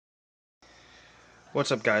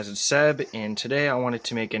What's up guys, it's Seb, and today I wanted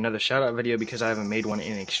to make another shout out video because I haven't made one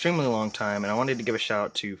in an extremely long time, and I wanted to give a shout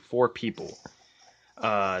out to 4 people.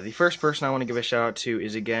 The first person I want to give a shout out to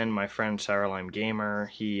is again my friend Shoutout Gamer.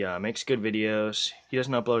 He makes good videos. He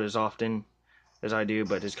doesn't upload as often as I do,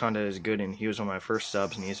 but his content is good, and he was one of my first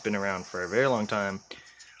subs, and he's been around for a very long time.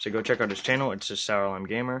 So go check out his channel, it's just Shoutout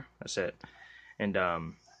Gamer, that's it. And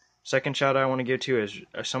second shout out I want to give to is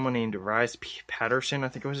someone named Rise Patterson, I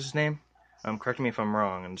think it was his name. Correct me if I'm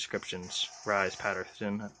wrong in the descriptions. Rise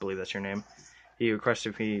Patterson, I believe that's your name. He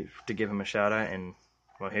requested me to give him a shout out, and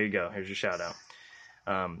well, here you go. Here's your shout out.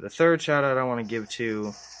 The third shout out I want to give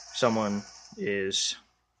to someone is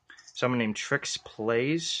someone named Trix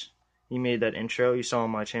Plays. He made that intro you saw on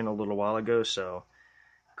my channel a little while ago, so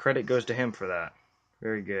credit goes to him for that.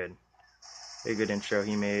 Very good. Very good intro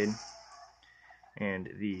he made. And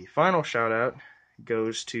the final shout out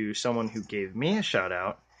goes to someone who gave me a shout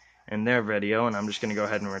out in their video, and I'm just going to go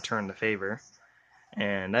ahead and return the favor.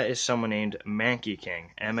 And that is someone named Mankey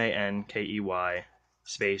King, M-A-N-K-E-Y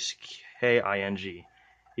space K-I-N-G.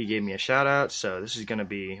 He gave me a shout out, so this is going to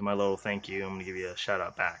be my little thank you. I'm going to give you a shout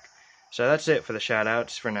out back. So that's it for the shout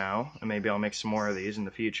outs for now, and maybe I'll make some more of these in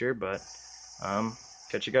the future, but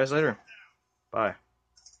catch you guys later. Bye.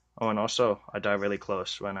 Oh, and also, I die really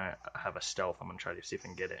close when I have a stealth. I'm going to try to see if I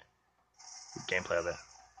can get it. Gameplay of it.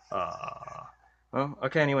 Well,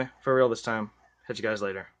 okay, anyway, for real this time. Catch you guys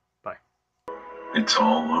later. Bye. It's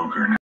all over now.